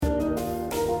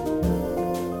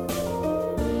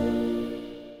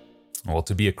all,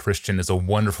 to be a Christian is a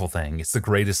wonderful thing. It's the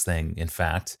greatest thing, in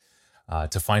fact.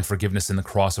 To find forgiveness in the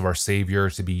cross of our Savior,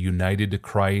 to be united to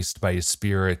Christ by His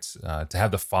Spirit, to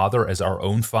have the Father as our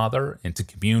own Father, and to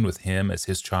commune with Him as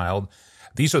His child.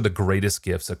 These are the greatest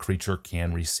gifts a creature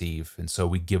can receive, and so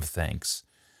we give thanks.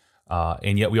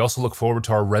 And yet we also look forward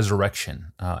to our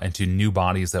resurrection and to new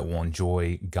bodies that will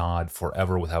enjoy God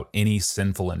forever without any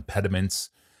sinful impediments,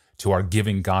 to our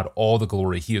giving God all the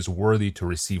glory He is worthy to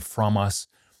receive from us,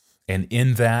 and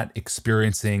in that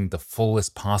experiencing the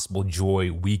fullest possible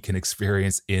joy we can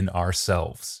experience in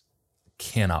ourselves.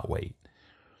 Cannot wait.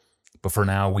 But for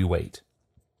now, we wait.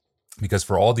 Because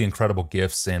for all the incredible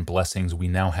gifts and blessings we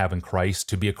now have in Christ,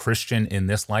 to be a Christian in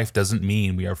this life doesn't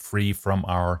mean we are free from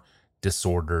our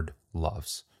disordered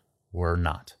loves. We're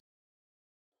not.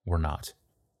 We're not.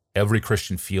 Every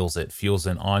Christian feels it, feels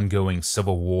an ongoing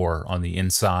civil war on the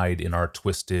inside in our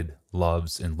twisted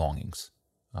loves and longings.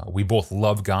 We both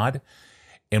love God,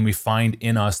 and we find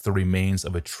in us the remains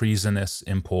of a treasonous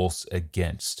impulse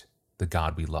against the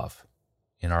God we love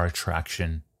in our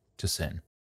attraction to sin.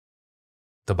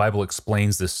 The Bible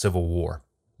explains this civil war.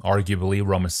 Arguably,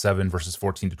 Romans 7, verses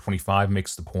 14 to 25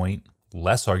 makes the point.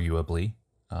 Less arguably,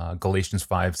 Galatians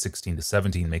 5, 16 to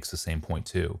 17 makes the same point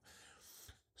too.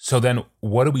 So then,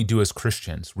 what do we do as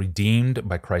Christians? Redeemed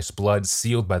by Christ's blood,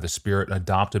 sealed by the Spirit,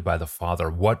 adopted by the Father.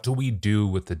 What do we do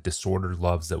with the disordered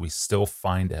loves that we still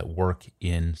find at work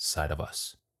inside of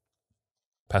us?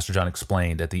 Pastor John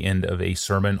explained at the end of a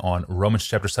sermon on Romans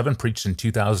chapter 7, preached in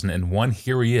 2001.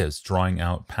 Here he is, drawing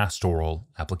out pastoral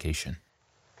application.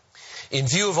 In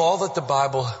view of all that the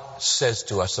Bible says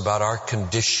to us about our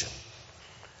condition,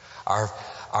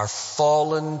 our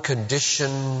fallen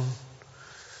condition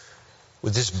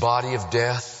with this body of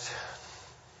death,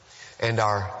 and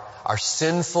our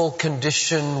sinful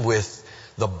condition with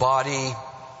the body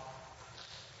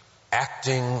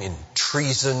acting in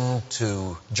treason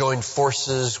to join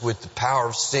forces with the power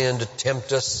of sin to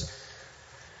tempt us,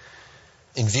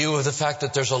 in view of the fact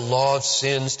that there's a law of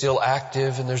sin still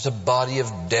active and there's a body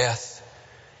of death,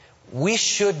 we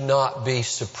should not be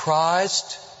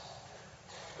surprised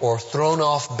or thrown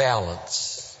off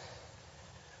balance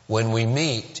when we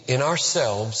meet in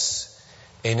ourselves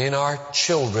and in our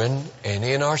children and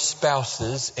in our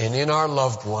spouses and in our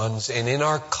loved ones and in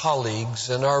our colleagues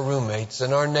and our roommates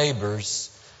and our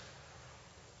neighbors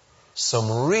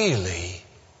some really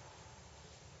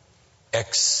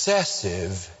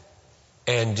excessive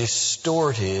and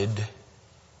distorted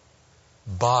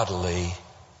bodily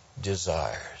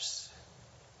desires.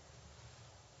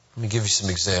 Let me give you some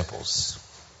examples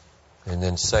and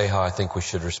then say how I think we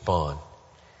should respond.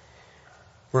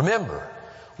 Remember,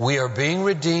 we are being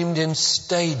redeemed in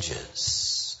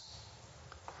stages.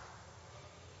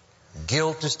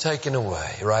 Guilt is taken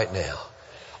away right now.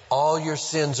 All your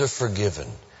sins are forgiven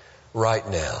right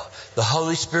now. The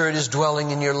Holy Spirit is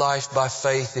dwelling in your life by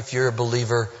faith if you're a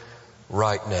believer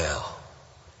right now.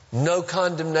 No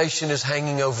condemnation is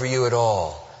hanging over you at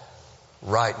all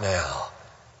right now.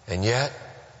 And yet,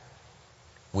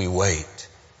 we wait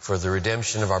for the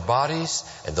redemption of our bodies,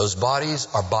 and those bodies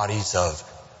are bodies of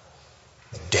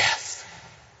death,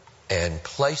 and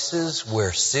places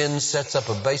where sin sets up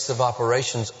a base of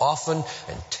operations often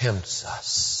and tempts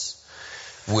us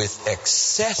with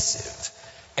excessive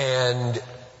and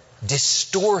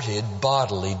distorted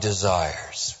bodily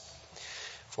desires.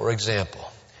 For example,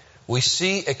 we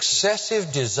see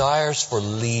excessive desires for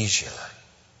leisure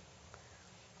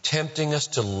tempting us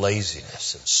to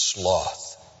laziness and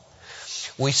sloth.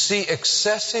 We see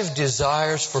excessive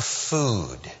desires for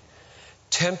food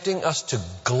tempting us to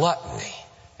gluttony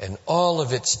and all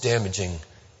of its damaging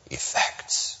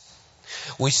effects.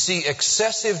 We see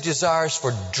excessive desires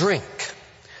for drink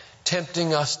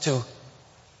tempting us to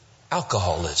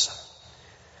alcoholism.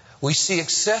 We see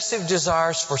excessive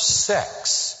desires for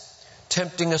sex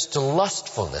tempting us to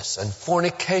lustfulness and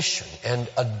fornication and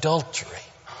adultery.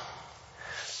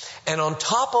 And on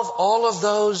top of all of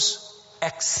those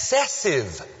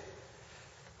excessive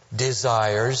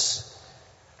desires,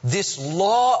 this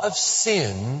law of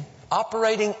sin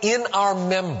operating in our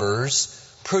members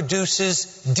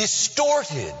produces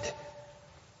distorted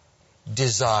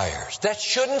desires. That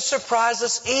shouldn't surprise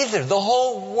us either. The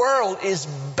whole world is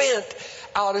bent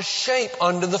out of shape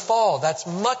under the fall. That's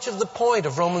much of the point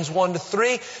of Romans 1 to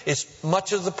 3. It's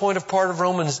much of the point of part of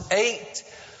Romans 8.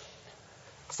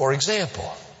 For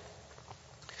example,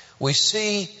 we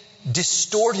see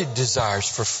distorted desires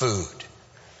for food.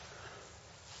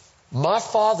 My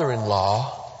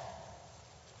father-in-law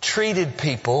treated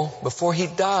people before he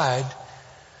died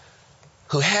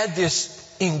who had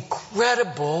this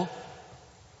incredible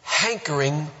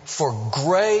hankering for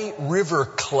gray river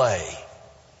clay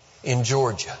in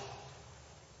Georgia.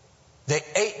 They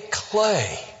ate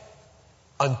clay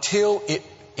until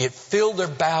it filled their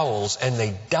bowels and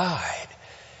they died.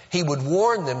 He would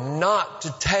warn them not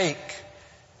to take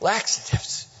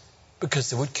laxatives because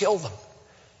they would kill them.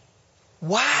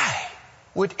 Why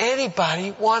would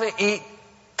anybody want to eat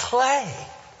clay?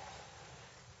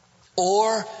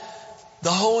 Or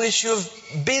the whole issue of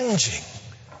binging,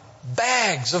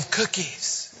 bags of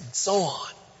cookies, and so on.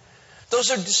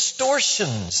 Those are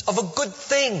distortions of a good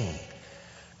thing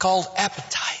called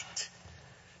appetite,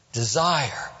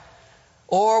 desire.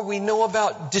 Or we know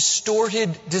about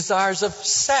distorted desires of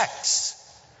sex.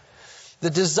 The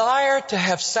desire to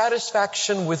have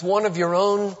satisfaction with one of your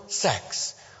own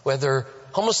sex, whether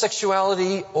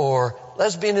homosexuality or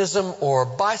lesbianism or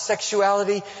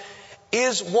bisexuality,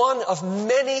 is one of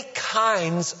many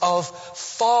kinds of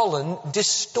fallen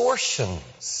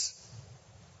distortions.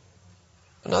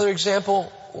 Another example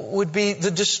would be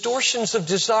the distortions of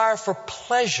desire for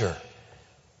pleasure,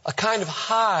 a kind of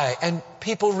high, and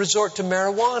people resort to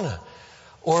marijuana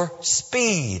or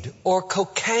speed or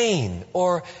cocaine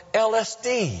or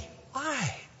LSD.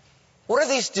 Why? What are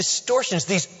these distortions,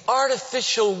 these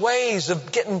artificial ways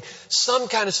of getting some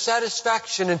kind of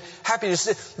satisfaction and happiness?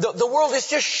 The world is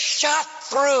just shot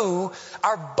through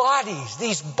our bodies.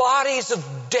 These bodies of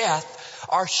death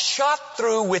are shot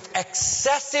through with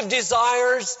excessive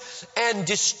desires and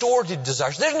distorted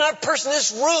desires. There's not a person in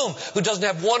this room who doesn't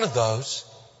have one of those.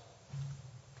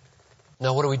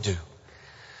 Now, what do?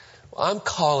 Well, I'm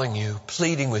calling you,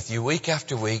 pleading with you week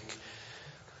after week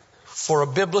for a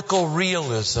biblical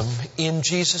realism in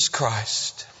Jesus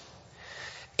Christ.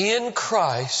 In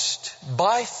Christ,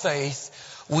 by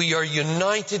faith, we are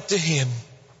united to Him.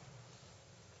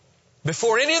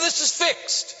 Before any of this is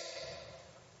fixed,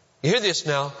 you hear this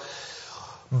now,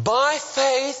 by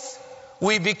faith,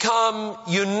 we become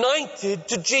united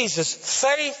to Jesus.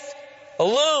 Faith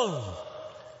alone.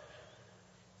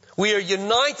 We are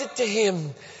united to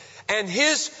Him, and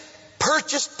His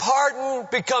purchased pardon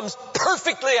becomes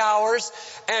perfectly ours,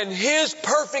 and His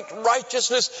perfect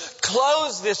righteousness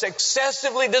clothes this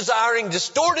excessively desiring,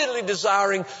 distortedly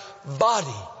desiring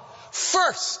body.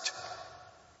 First,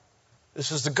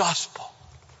 this is the gospel.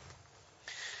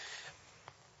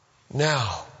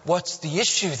 Now, what's the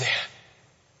issue then?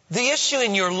 The issue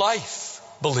in your life,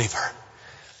 believer,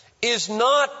 is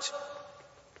not,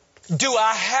 do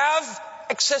I have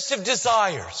excessive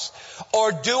desires,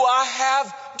 or do I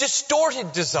have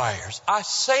distorted desires? I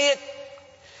say it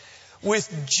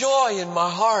with joy in my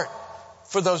heart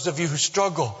for those of you who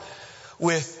struggle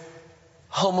with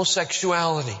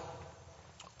homosexuality,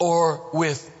 or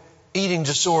with eating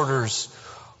disorders,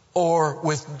 or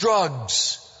with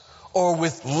drugs, or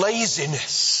with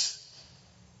laziness.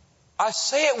 I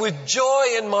say it with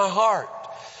joy in my heart.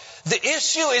 The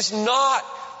issue is not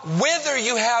whether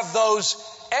you have those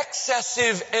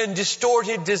excessive and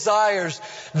distorted desires.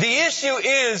 The issue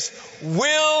is,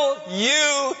 will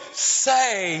you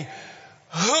say,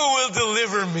 who will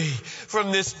deliver me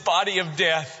from this body of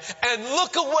death? And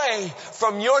look away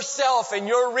from yourself and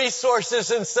your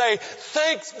resources and say,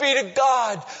 thanks be to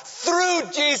God through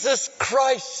Jesus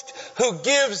Christ who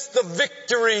gives the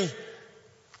victory.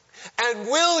 And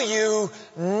will you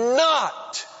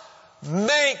not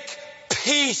make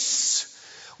peace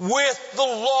with the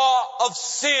law of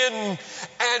sin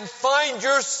and find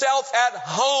yourself at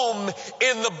home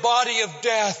in the body of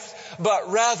death,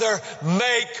 but rather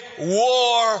make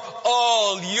war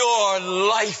all your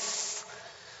life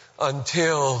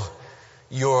until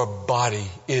your body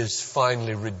is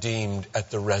finally redeemed at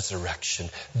the resurrection?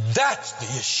 That's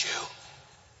the issue.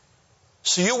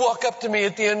 So you walk up to me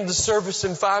at the end of the service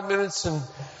in 5 minutes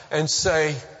and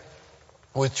say,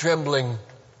 with trembling,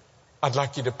 I'd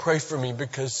like you to pray for me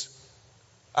because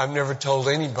I've never told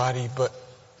anybody, but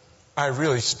I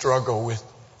really struggle with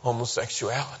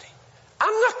homosexuality.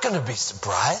 I'm not going to be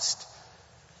surprised.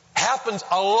 Happens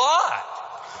a lot.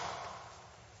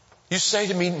 You say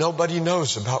to me, nobody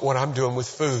knows about what I'm doing with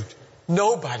food.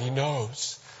 Nobody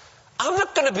knows. I'm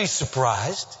not going to be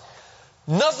surprised.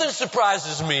 Nothing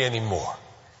surprises me anymore.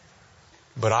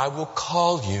 But I will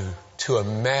call you to a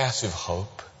massive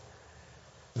hope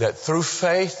that through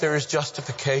faith there is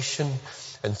justification,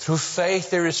 and through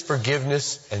faith there is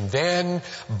forgiveness, and then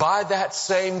by that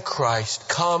same Christ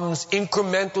comes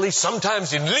incrementally,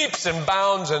 sometimes in leaps and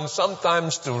bounds, and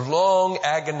sometimes through long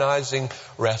agonizing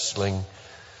wrestling,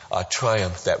 a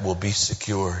triumph that will be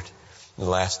secured in the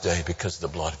last day because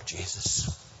of the blood of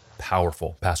Jesus.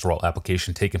 Powerful pastoral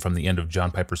application taken from the end of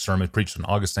John Piper's sermon preached on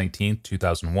August 19th,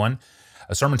 2001.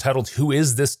 a sermon titled, Who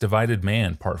is This Divided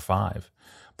Man? Part 5,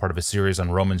 part of a series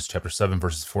on Romans chapter 7,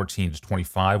 verses 14 to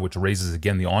 25, which raises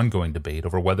again the ongoing debate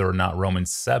over whether or not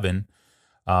Romans 7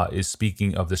 is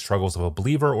speaking of the struggles of a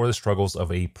believer or the struggles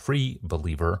of a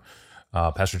pre-believer.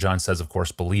 Pastor John says, of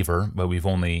course, believer, but we've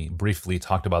only briefly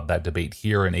talked about that debate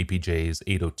here in APJ's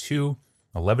 802,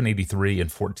 1183,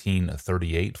 and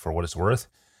 1438 for what it's worth.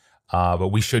 But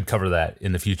we should cover that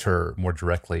in the future more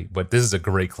directly. But this is a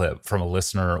great clip from a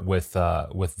listener with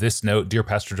this note. Dear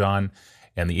Pastor John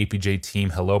and the APJ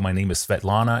team, hello, my name is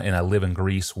Svetlana, and I live in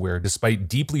Greece, where despite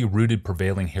deeply rooted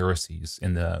prevailing heresies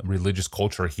in the religious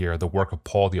culture here, the work of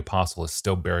Paul the Apostle is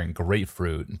still bearing great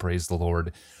fruit, and praise the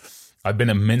Lord. I've been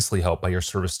immensely helped by your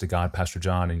service to God, Pastor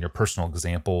John, and your personal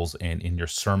examples and in your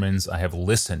sermons. I have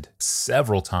listened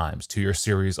several times to your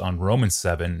series on Romans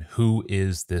 7, Who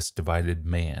is This Divided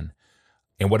Man?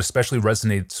 And what especially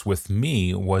resonates with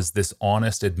me was this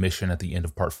honest admission at the end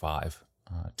of part 5.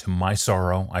 To my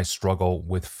sorrow, I struggle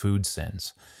with food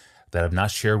sins that I've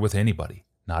not shared with anybody,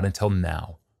 not until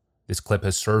now. This clip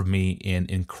has served me in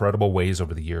incredible ways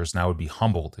over the years, and I would be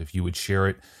humbled if you would share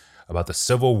it about the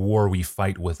civil war we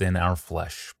fight within our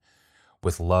flesh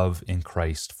with love in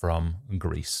Christ from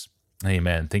Greece.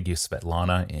 Amen. Thank you,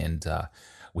 Svetlana. And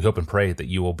we hope and pray that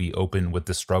you will be open with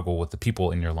the struggle with the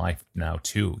people in your life now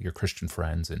too, your Christian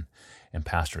friends and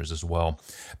pastors as well.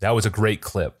 That was a great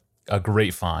clip, a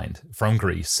great find from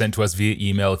Greece, sent to us via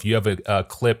email. If you have a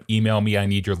clip, email me. I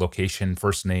need your location,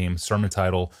 first name, sermon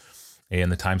title, and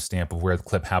the timestamp of where the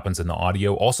clip happens in the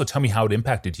audio. Also, tell me how it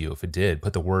impacted you, if it did.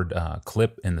 Put the word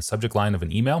clip in the subject line of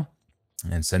an email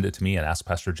and send it to me at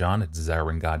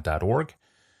askpastorjohn@desiringgod.org.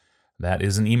 That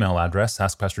is an email address,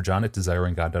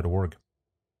 askpastorjohn@desiringgod.org.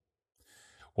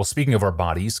 Well, speaking of our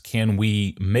bodies, can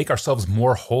we make ourselves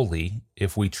more holy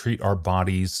if we treat our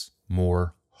bodies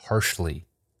more harshly?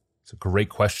 It's a great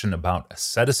question about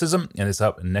asceticism, and it's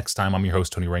up next time. I'm your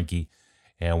host, Tony Reinke,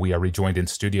 and we are rejoined in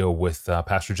studio with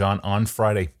Pastor John on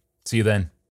Friday. See you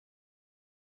then.